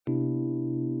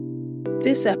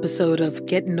This episode of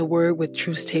Get in the Word with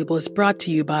Truth Table is brought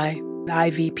to you by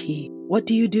IVP. What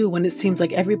do you do when it seems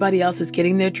like everybody else is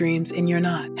getting their dreams and you're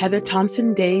not? Heather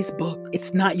Thompson Day's book,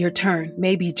 It's Not Your Turn,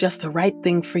 may be just the right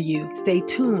thing for you. Stay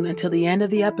tuned until the end of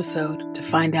the episode to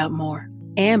find out more.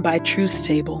 And by Truth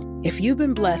Table. If you've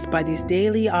been blessed by these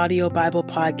daily audio Bible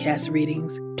podcast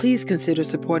readings, please consider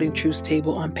supporting Truth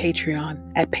Table on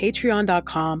Patreon at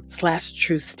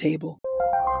patreon.com/truthstable.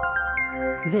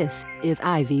 This is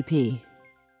IVP.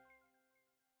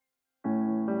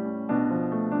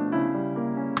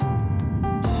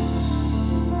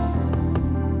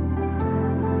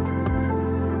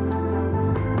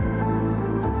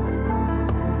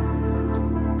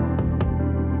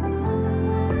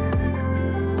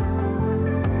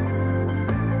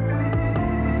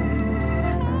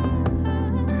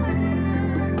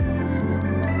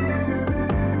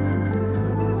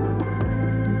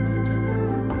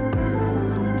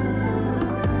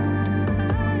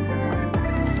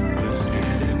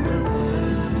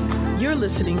 You're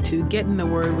listening to Get in the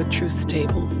Word with Truth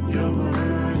Table. Your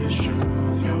word is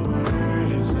truth, your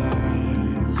word is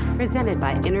life. Presented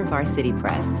by InterVarsity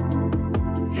Press.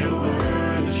 Your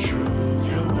word is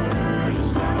truth, your word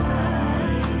is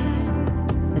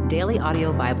life. A daily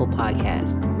audio Bible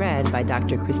podcast read by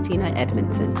Dr. Christina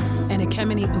Edmondson And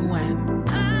Ekemini Uwan.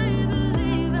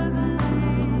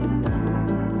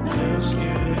 Let's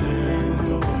get in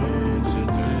the word today.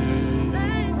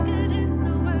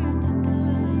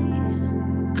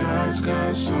 God's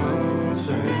got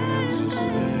something to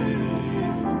say.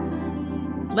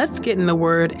 Let's get in the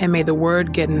Word, and may the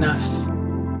Word get in us.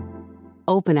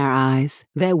 Open our eyes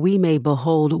that we may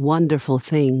behold wonderful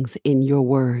things in your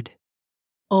word.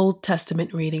 Old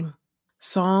Testament reading.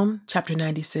 Psalm chapter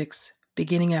 96,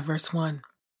 beginning at verse 1.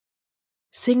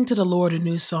 Sing to the Lord a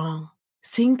new song.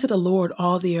 Sing to the Lord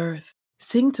all the earth.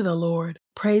 Sing to the Lord,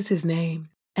 praise his name.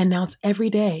 Announce every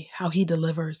day how he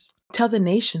delivers. Tell the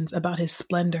nations about his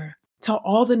splendor. Tell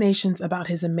all the nations about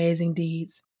his amazing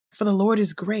deeds. For the Lord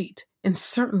is great and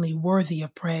certainly worthy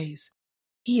of praise.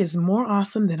 He is more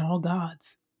awesome than all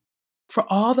gods. For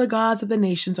all the gods of the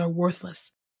nations are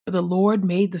worthless, but the Lord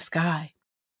made the sky.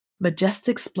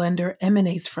 Majestic splendor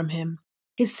emanates from him.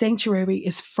 His sanctuary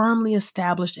is firmly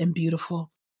established and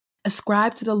beautiful.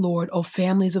 Ascribe to the Lord, O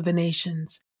families of the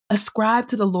nations. Ascribe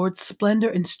to the Lord splendor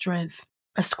and strength.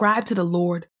 Ascribe to the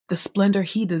Lord the splendor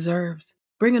he deserves.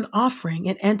 Bring an offering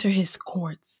and enter his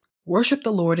courts. Worship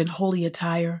the Lord in holy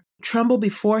attire. Tremble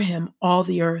before him, all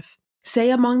the earth. Say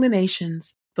among the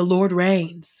nations, the Lord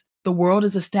reigns. The world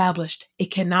is established. It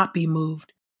cannot be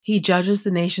moved. He judges the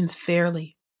nations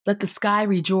fairly. Let the sky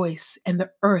rejoice and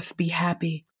the earth be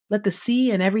happy. Let the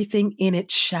sea and everything in it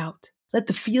shout. Let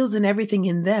the fields and everything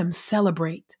in them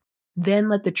celebrate. Then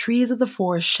let the trees of the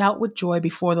forest shout with joy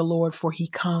before the Lord, for he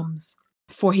comes.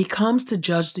 For he comes to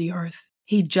judge the earth.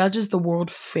 He judges the world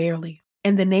fairly,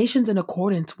 and the nations in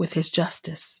accordance with his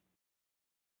justice.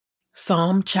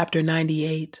 Psalm chapter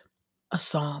 98, a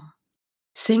psalm.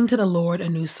 Sing to the Lord a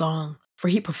new song, for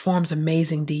he performs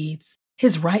amazing deeds.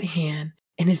 His right hand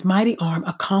and his mighty arm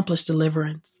accomplish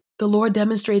deliverance. The Lord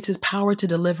demonstrates his power to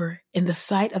deliver. In the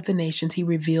sight of the nations, he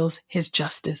reveals his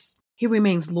justice. He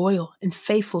remains loyal and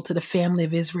faithful to the family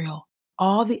of Israel.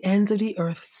 All the ends of the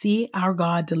earth see our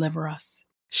God deliver us.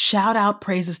 Shout out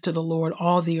praises to the Lord,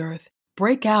 all the earth.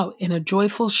 Break out in a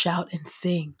joyful shout and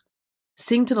sing.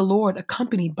 Sing to the Lord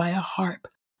accompanied by a harp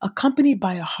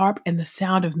and the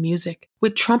sound of music.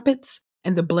 With trumpets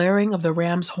and the blaring of the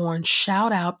ram's horn,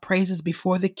 shout out praises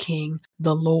before the King,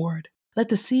 the Lord. Let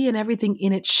the sea and everything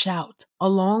in it shout,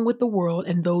 along with the world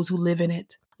and those who live in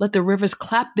it. Let the rivers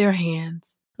clap their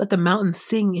hands. Let the mountains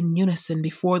sing in unison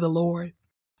before the Lord.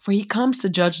 For he comes to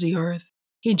judge the earth.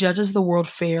 He judges the world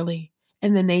fairly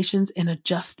and the nations in a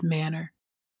just manner.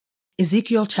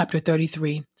 Ezekiel chapter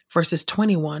 33, verses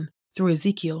 21 through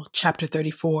Ezekiel chapter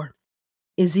 34.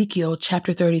 Ezekiel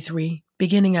chapter 33,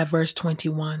 beginning at verse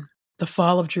 21. The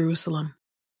fall of Jerusalem.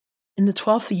 In the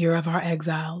 12th year of our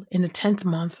exile, in the 10th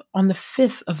month, on the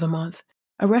 5th of the month,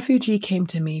 a refugee came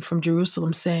to me from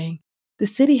Jerusalem saying, "The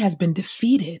city has been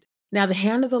defeated." Now the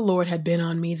hand of the Lord had been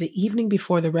on me the evening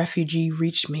before the refugee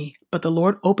reached me, but the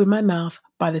Lord opened my mouth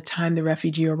by the time the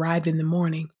refugee arrived in the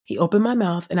morning. He opened my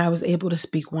mouth and I was able to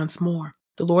speak once more.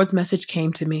 The Lord's message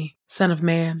came to me, "Son of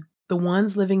man, the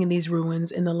ones living in these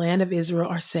ruins in the land of Israel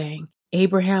are saying,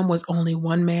 Abraham was only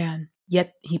one man,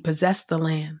 yet he possessed the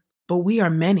land. But we are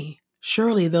many.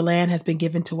 Surely the land has been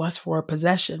given to us for a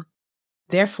possession.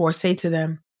 Therefore say to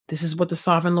them, this is what the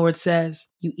sovereign Lord says.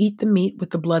 You eat the meat with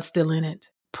the blood still in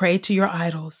it. Pray to your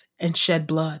idols and shed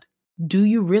blood. Do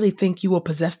you really think you will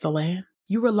possess the land?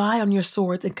 You rely on your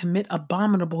swords and commit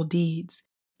abominable deeds.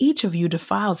 Each of you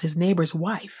defiles his neighbor's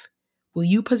wife. Will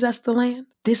you possess the land?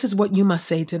 This is what you must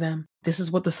say to them. This is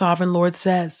what the sovereign Lord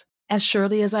says. As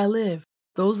surely as I live,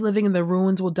 those living in the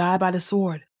ruins will die by the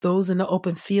sword. Those in the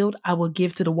open field I will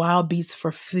give to the wild beasts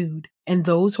for food, and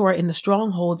those who are in the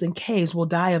strongholds and caves will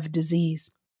die of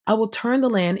disease. I will turn the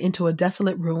land into a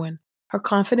desolate ruin. Her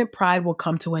confident pride will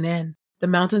come to an end. The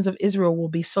mountains of Israel will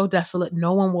be so desolate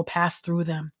no one will pass through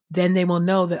them. Then they will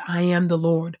know that I am the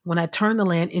Lord when I turn the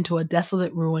land into a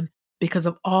desolate ruin because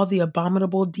of all the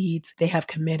abominable deeds they have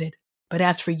committed. But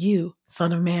as for you,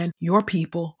 son of man, your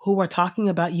people who are talking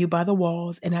about you by the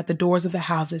walls and at the doors of the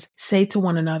houses, say to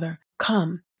one another,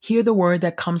 come, hear the word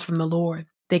that comes from the Lord.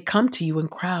 They come to you in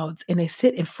crowds and they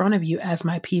sit in front of you as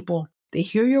my people. They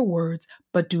hear your words,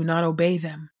 but do not obey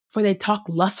them. For they talk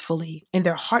lustfully, and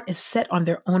their heart is set on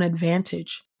their own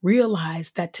advantage.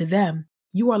 Realize that to them,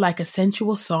 you are like a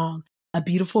sensual song, a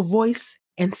beautiful voice,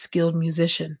 and skilled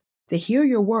musician. They hear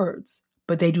your words,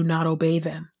 but they do not obey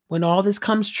them. When all this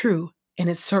comes true, and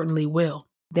it certainly will,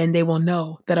 then they will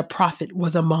know that a prophet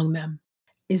was among them.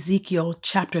 Ezekiel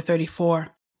chapter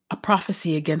 34, a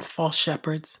prophecy against false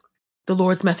shepherds. The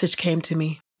Lord's message came to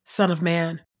me, Son of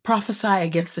man, prophesy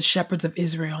against the shepherds of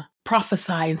Israel.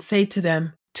 Prophesy and say to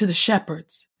them, to the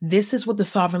shepherds, this is what the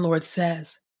sovereign Lord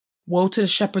says. Woe to the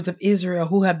shepherds of Israel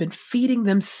who have been feeding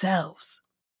themselves.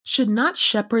 Should not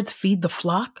shepherds feed the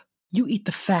flock? You eat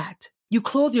the fat. You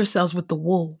clothe yourselves with the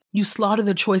wool. You slaughter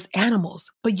the choice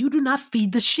animals, but you do not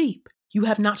feed the sheep. You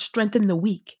have not strengthened the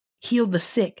weak, healed the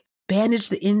sick, bandaged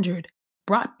the injured,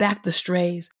 brought back the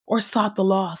strays, or sought the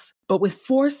lost. But with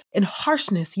force and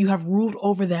harshness you have ruled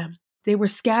over them. They were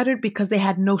scattered because they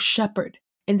had no shepherd,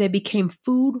 and they became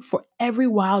food for every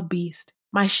wild beast.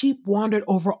 My sheep wandered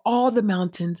over all the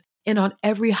mountains and on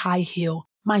every high hill.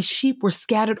 My sheep were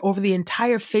scattered over the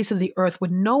entire face of the earth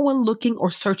with no one looking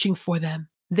or searching for them.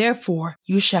 Therefore,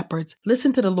 you shepherds,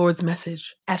 listen to the Lord's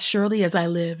message. As surely as I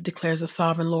live, declares the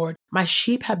sovereign Lord, my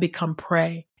sheep have become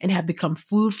prey and have become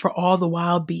food for all the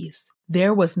wild beasts.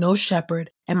 There was no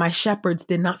shepherd, and my shepherds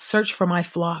did not search for my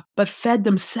flock, but fed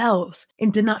themselves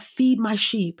and did not feed my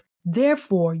sheep.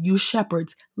 Therefore, you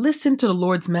shepherds, listen to the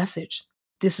Lord's message.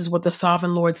 This is what the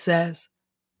sovereign Lord says.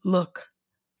 Look,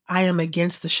 I am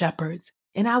against the shepherds,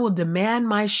 and I will demand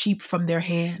my sheep from their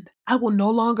hand. I will no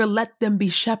longer let them be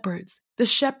shepherds. The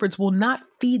shepherds will not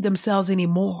feed themselves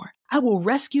anymore. I will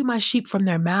rescue my sheep from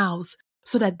their mouths,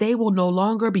 so that they will no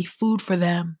longer be food for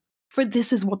them. For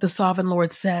this is what the sovereign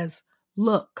Lord says.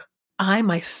 Look, I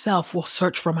myself will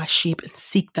search for my sheep and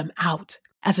seek them out.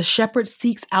 As a shepherd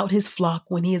seeks out his flock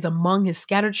when he is among his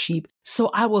scattered sheep,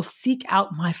 so I will seek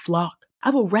out my flock. I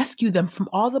will rescue them from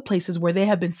all the places where they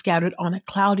have been scattered on a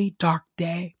cloudy, dark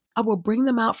day. I will bring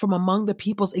them out from among the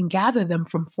peoples and gather them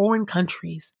from foreign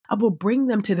countries. I will bring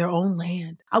them to their own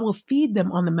land. I will feed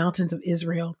them on the mountains of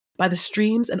Israel, by the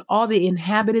streams and all the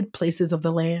inhabited places of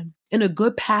the land. In a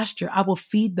good pasture I will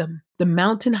feed them. The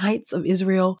mountain heights of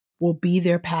Israel will be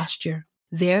their pasture.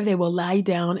 There they will lie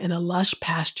down in a lush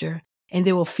pasture, and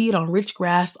they will feed on rich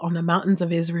grass on the mountains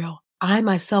of Israel. I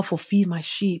myself will feed my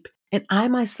sheep, and I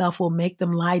myself will make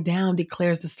them lie down,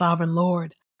 declares the sovereign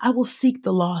Lord. I will seek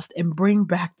the lost and bring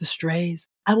back the strays.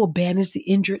 I will bandage the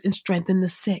injured and strengthen the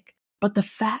sick. But the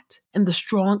fat and the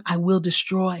strong I will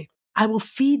destroy. I will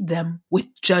feed them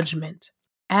with judgment.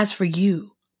 As for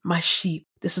you, my sheep,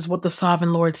 this is what the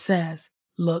sovereign Lord says.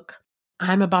 Look,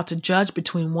 I am about to judge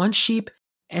between one sheep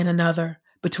and another,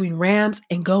 between rams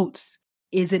and goats.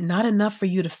 Is it not enough for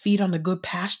you to feed on the good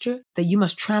pasture, that you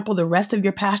must trample the rest of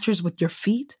your pastures with your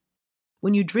feet?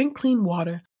 When you drink clean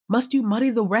water, must you muddy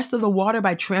the rest of the water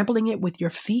by trampling it with your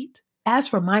feet? As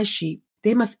for my sheep,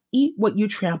 they must eat what you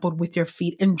trampled with your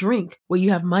feet and drink what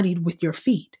you have muddied with your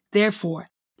feet. Therefore,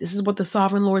 this is what the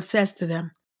sovereign Lord says to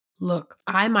them. Look,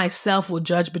 I myself will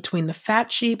judge between the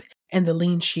fat sheep and the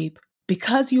lean sheep.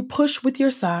 Because you push with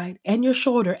your side and your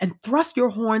shoulder and thrust your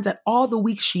horns at all the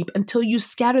weak sheep until you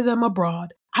scatter them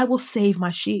abroad, I will save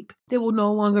my sheep. They will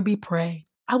no longer be prey.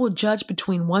 I will judge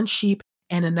between one sheep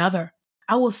and another.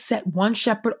 I will set one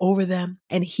shepherd over them,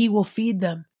 and he will feed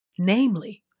them,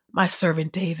 namely, my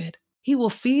servant David. He will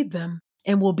feed them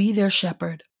and will be their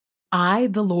shepherd. I,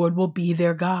 the Lord, will be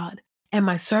their God, and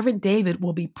my servant David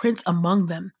will be prince among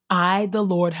them. I, the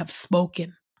Lord, have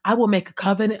spoken. I will make a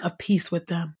covenant of peace with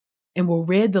them, and will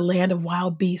rid the land of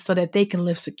wild beasts so that they can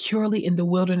live securely in the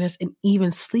wilderness and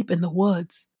even sleep in the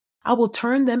woods. I will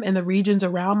turn them and the regions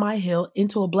around my hill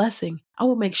into a blessing. I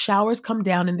will make showers come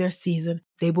down in their season.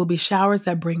 They will be showers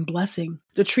that bring blessing.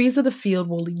 The trees of the field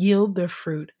will yield their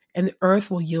fruit, and the earth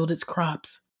will yield its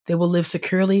crops. They will live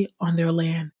securely on their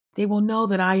land. They will know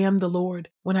that I am the Lord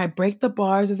when I break the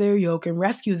bars of their yoke and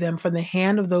rescue them from the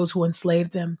hand of those who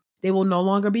enslaved them. They will no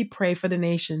longer be prey for the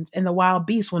nations, and the wild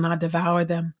beasts will not devour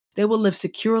them. They will live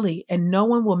securely, and no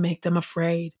one will make them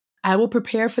afraid. I will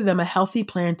prepare for them a healthy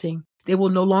planting. They will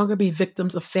no longer be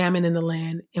victims of famine in the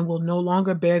land, and will no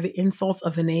longer bear the insults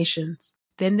of the nations.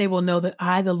 Then they will know that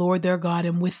I, the Lord their God,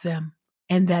 am with them,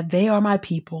 and that they are my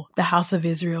people, the house of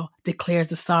Israel, declares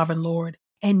the sovereign Lord.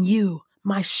 And you,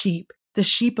 my sheep, the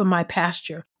sheep of my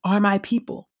pasture, are my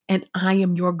people, and I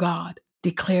am your God,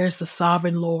 declares the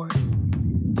sovereign Lord.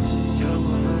 Your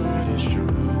word is true.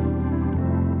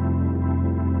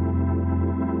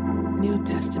 New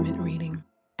Testament reading.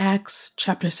 Acts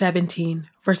chapter 17,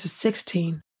 verses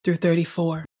 16 through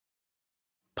 34.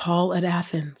 Paul at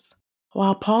Athens.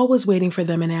 While Paul was waiting for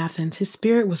them in Athens, his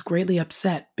spirit was greatly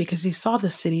upset because he saw the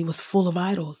city was full of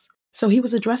idols. So he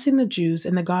was addressing the Jews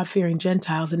and the God-fearing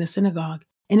Gentiles in the synagogue,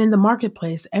 and in the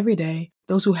marketplace every day,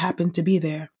 those who happened to be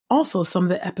there. Also, some of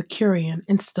the Epicurean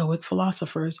and Stoic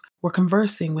philosophers were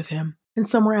conversing with him, and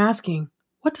some were asking,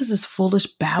 "What does this foolish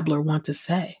babbler want to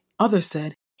say?" Others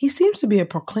said, "He seems to be a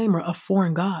proclaimer of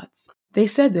foreign gods." They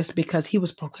said this because he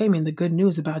was proclaiming the good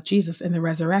news about Jesus and the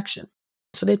resurrection.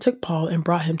 So they took Paul and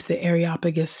brought him to the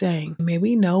Areopagus, saying, "May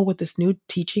we know what this new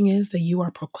teaching is that you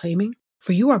are proclaiming?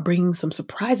 For you are bringing some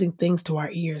surprising things to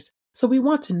our ears, so we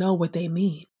want to know what they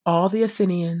mean." All the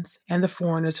Athenians and the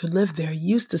foreigners who lived there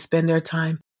used to spend their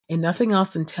time in nothing else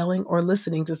than telling or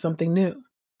listening to something new.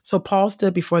 So Paul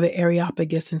stood before the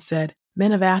Areopagus and said,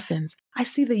 "Men of Athens, I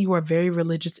see that you are very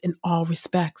religious in all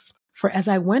respects. For as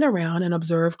I went around and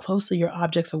observed closely your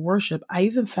objects of worship, I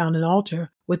even found an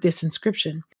altar with this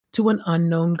inscription, 'To an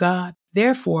unknown God.'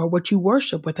 Therefore, what you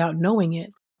worship without knowing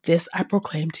it, this I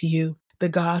proclaim to you. The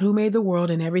God who made the world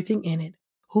and everything in it,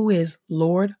 who is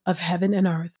Lord of heaven and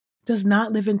earth, does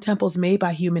not live in temples made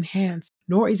by human hands,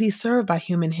 nor is he served by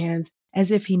human hands as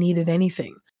if he needed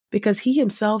anything, because he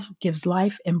himself gives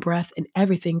life and breath and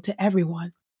everything to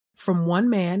everyone. From one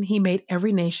man he made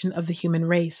every nation of the human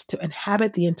race to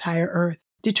inhabit the entire earth,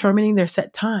 determining their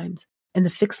set times and the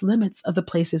fixed limits of the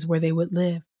places where they would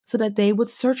live, so that they would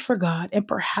search for God and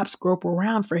perhaps grope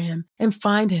around for him and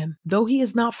find him, though he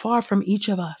is not far from each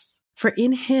of us. For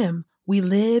in him we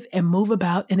live and move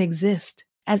about and exist,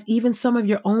 as even some of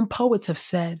your own poets have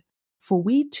said, for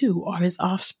we too are his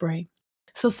offspring.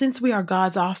 So since we are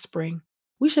God's offspring,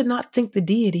 we should not think the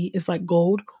deity is like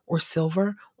gold or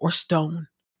silver or stone,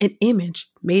 an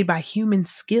image made by human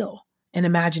skill and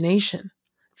imagination.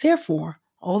 Therefore,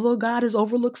 although God has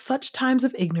overlooked such times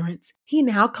of ignorance, he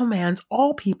now commands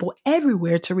all people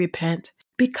everywhere to repent,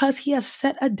 because he has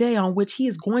set a day on which he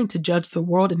is going to judge the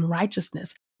world in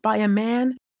righteousness by a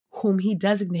man whom he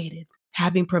designated,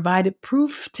 having provided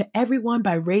proof to everyone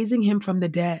by raising him from the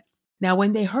dead. Now,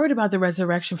 when they heard about the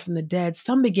resurrection from the dead,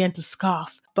 some began to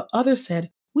scoff, but others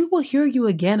said, "We will hear you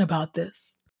again about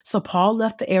this." So Paul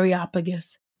left the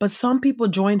Areopagus, but some people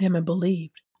joined him and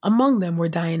believed. Among them were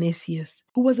Dionysius,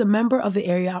 who was a member of the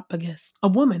Areopagus, a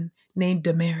woman named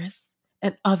Damaris,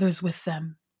 and others with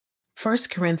them.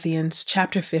 1 Corinthians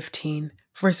chapter 15,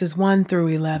 verses 1 through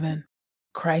 11.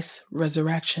 Christ's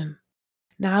resurrection.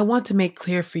 Now I want to make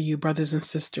clear for you, brothers and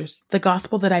sisters, the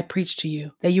gospel that I preached to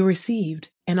you, that you received,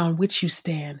 and on which you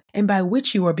stand, and by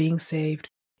which you are being saved,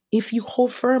 if you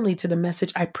hold firmly to the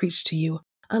message I preached to you,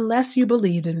 unless you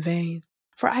believed in vain.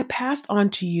 For I passed on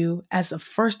to you as of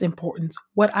first importance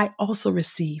what I also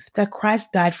received, that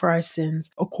Christ died for our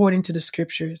sins according to the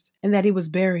Scriptures, and that he was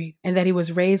buried, and that he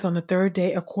was raised on the third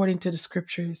day according to the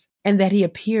Scriptures, and that he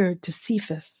appeared to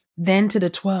Cephas, then to the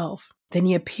 12. Then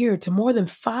he appeared to more than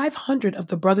 500 of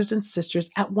the brothers and sisters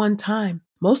at one time,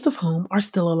 most of whom are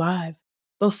still alive,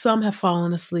 though some have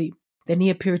fallen asleep. Then he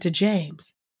appeared to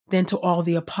James, then to all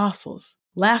the apostles.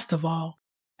 Last of all,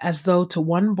 as though to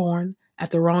one born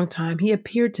at the wrong time, he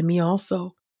appeared to me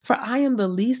also. For I am the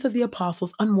least of the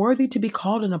apostles, unworthy to be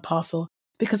called an apostle,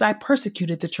 because I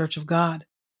persecuted the church of God.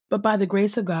 But by the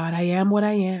grace of God, I am what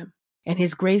I am, and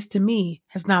his grace to me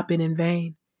has not been in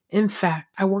vain. In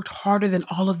fact, I worked harder than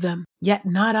all of them, yet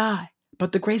not I,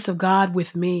 but the grace of God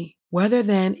with me. Whether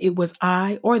then it was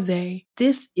I or they,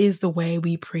 this is the way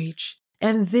we preach,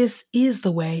 and this is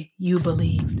the way you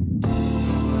believed.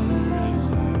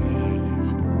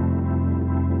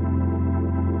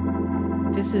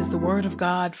 This is the word of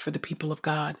God for the people of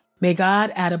God. May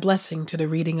God add a blessing to the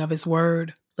reading of his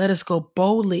word. Let us go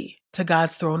boldly to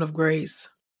God's throne of grace.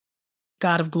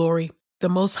 God of glory, the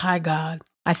Most High God,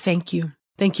 I thank you.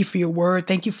 Thank you for your word.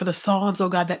 Thank you for the Psalms, oh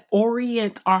God, that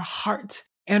orient our heart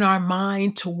and our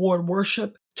mind toward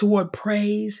worship, toward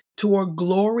praise, toward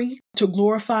glory, to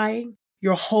glorifying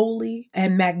your holy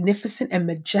and magnificent and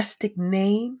majestic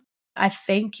name. I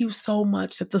thank you so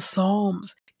much that the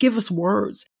Psalms give us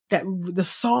words, that the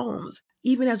Psalms,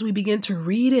 even as we begin to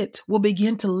read it, will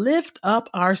begin to lift up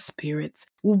our spirits.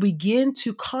 We'll begin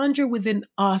to conjure within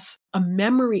us a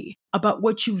memory about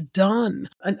what you've done,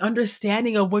 an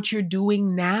understanding of what you're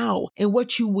doing now and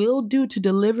what you will do to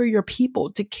deliver your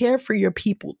people, to care for your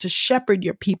people, to shepherd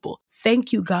your people.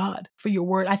 Thank you, God, for your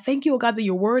word. I thank you, oh God, that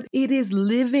your word, it is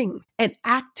living and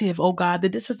active, oh God,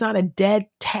 that this is not a dead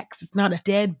text. It's not a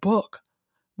dead book.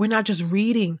 We're not just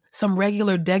reading some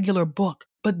degular book,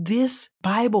 but this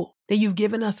Bible that you've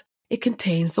given us, it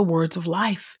contains the words of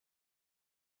life.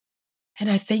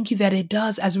 And I thank you that it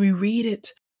does as we read it,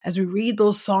 as we read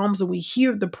those Psalms and we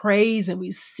hear the praise and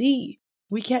we see,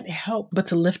 we can't help but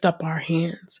to lift up our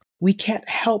hands. We can't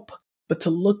help but to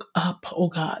look up, oh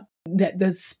God, that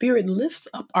the Spirit lifts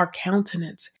up our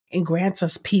countenance and grants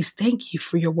us peace. Thank you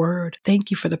for your word.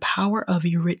 Thank you for the power of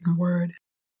your written word.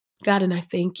 God, and I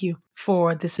thank you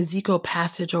for this Ezekiel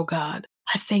passage, oh God.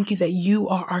 I thank you that you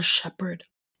are our shepherd.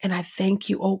 And I thank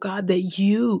you, oh God, that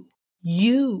you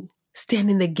stand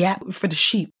in the gap for the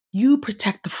sheep. You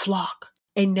protect the flock,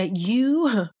 and that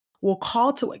you will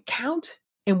call to account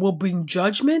and will bring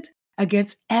judgment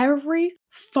against every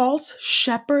false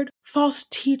shepherd, false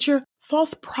teacher,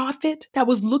 false prophet that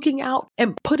was looking out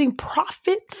and putting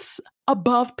profits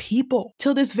above people.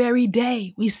 Till this very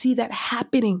day, we see that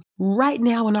happening right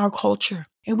now in our culture.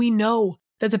 And we know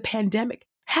that the pandemic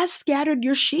has scattered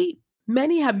your sheep.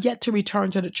 Many have yet to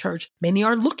return to the church. Many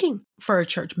are looking for a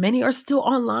church. Many are still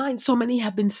online. So many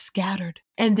have been scattered.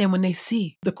 And then when they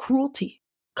see the cruelty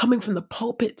coming from the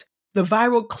pulpit, the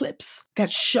viral clips that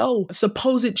show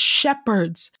supposed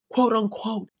shepherds, quote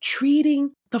unquote,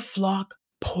 treating the flock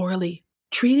poorly,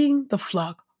 treating the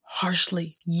flock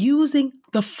harshly, using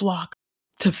the flock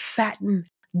to fatten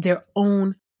their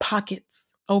own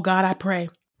pockets. Oh God, I pray.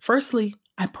 Firstly,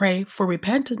 I pray for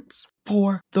repentance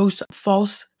for those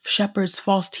false shepherds,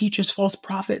 false teachers, false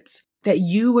prophets, that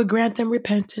you would grant them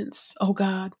repentance, oh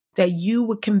God, that you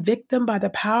would convict them by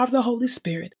the power of the Holy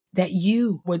Spirit, that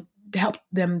you would help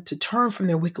them to turn from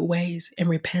their wicked ways and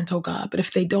repent, oh God. But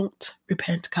if they don't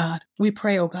repent, God, we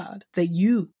pray, oh God, that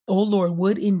you, oh Lord,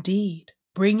 would indeed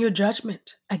bring your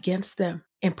judgment against them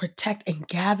and protect and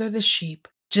gather the sheep,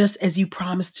 just as you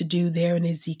promised to do there in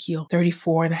Ezekiel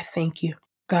 34. And I thank you,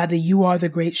 God, that you are the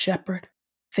great shepherd.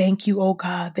 Thank you, oh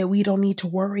God, that we don't need to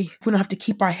worry. We don't have to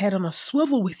keep our head on a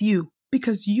swivel with you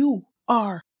because you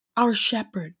are our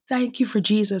shepherd. Thank you for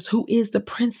Jesus, who is the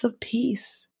Prince of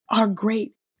Peace, our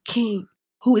great King,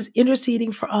 who is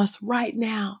interceding for us right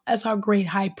now as our great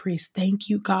high priest. Thank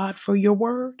you, God, for your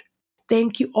word.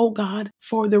 Thank you, oh God,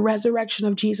 for the resurrection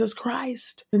of Jesus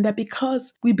Christ, and that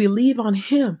because we believe on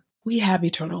him, we have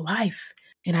eternal life.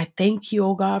 And I thank you,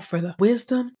 oh God, for the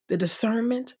wisdom, the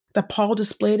discernment that Paul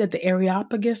displayed at the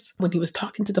Areopagus when he was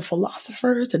talking to the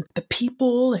philosophers and the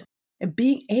people, and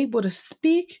being able to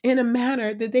speak in a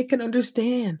manner that they can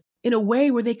understand, in a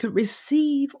way where they could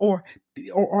receive or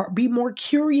be more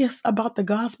curious about the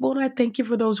gospel. And I thank you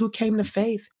for those who came to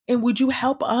faith. And would you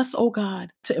help us, oh God,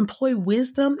 to employ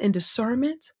wisdom and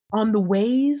discernment on the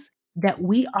ways that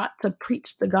we ought to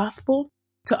preach the gospel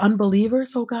to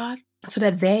unbelievers, oh God, so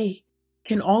that they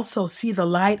can also see the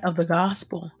light of the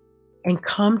gospel and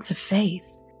come to faith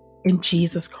in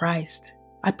Jesus Christ.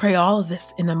 I pray all of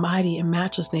this in the mighty and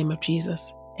matchless name of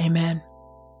Jesus. Amen.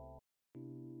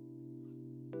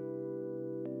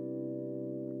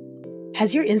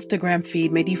 Has your Instagram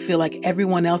feed made you feel like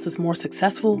everyone else is more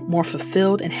successful, more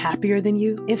fulfilled, and happier than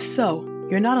you? If so,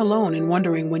 you're not alone in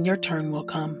wondering when your turn will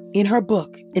come. In her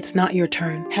book, It's Not Your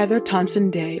Turn, Heather Thompson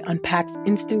Day unpacks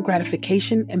instant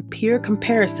gratification and peer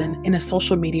comparison in a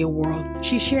social media world.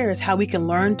 She shares how we can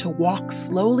learn to walk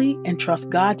slowly and trust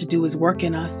God to do his work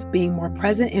in us, being more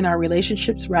present in our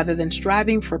relationships rather than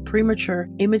striving for premature,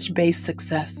 image-based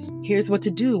success. Here's what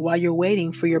to do while you're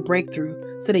waiting for your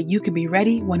breakthrough so that you can be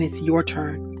ready when it's your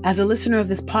turn. As a listener of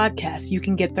this podcast, you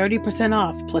can get 30%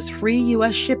 off plus free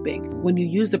U.S. shipping when you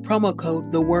use the promo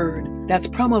code The Word. That's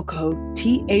promo code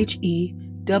THEWORD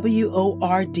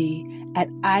at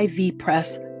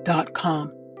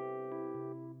ivpress.com.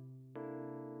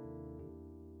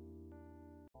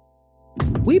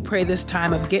 We pray this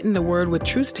time of Getting the Word with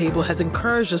Truth Table has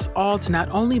encouraged us all to not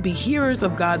only be hearers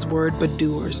of God's Word, but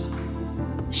doers.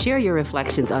 Share your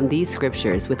reflections on these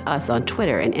scriptures with us on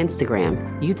Twitter and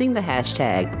Instagram using the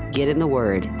hashtag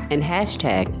 #GetInTheWord and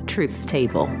hashtag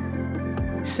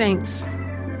 #TruthsTable. Saints,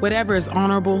 whatever is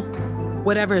honorable,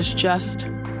 whatever is just,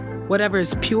 whatever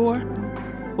is pure,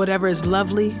 whatever is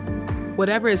lovely,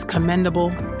 whatever is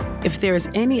commendable, if there is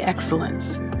any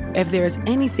excellence, If there is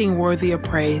anything worthy of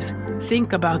praise,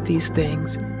 think about these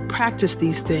things, practice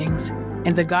these things,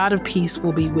 and the God of peace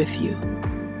will be with you.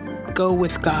 Go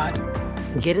with God.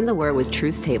 Get in the Word with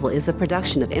Truth's Table is a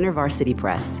production of InterVarsity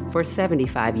Press. For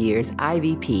 75 years,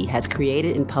 IVP has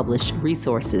created and published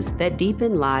resources that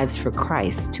deepen lives for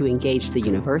Christ to engage the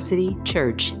university,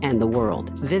 church, and the world.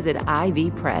 Visit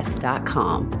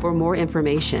ivpress.com for more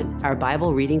information. Our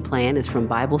Bible reading plan is from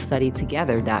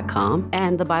BibleStudyTogether.com,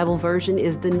 and the Bible version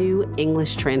is the New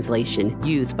English translation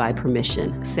used by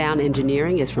permission. Sound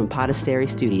engineering is from Podastery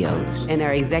Studios, and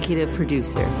our executive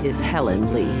producer is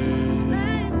Helen Lee.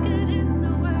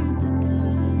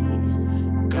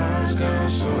 God's got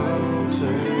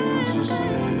something to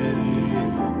say.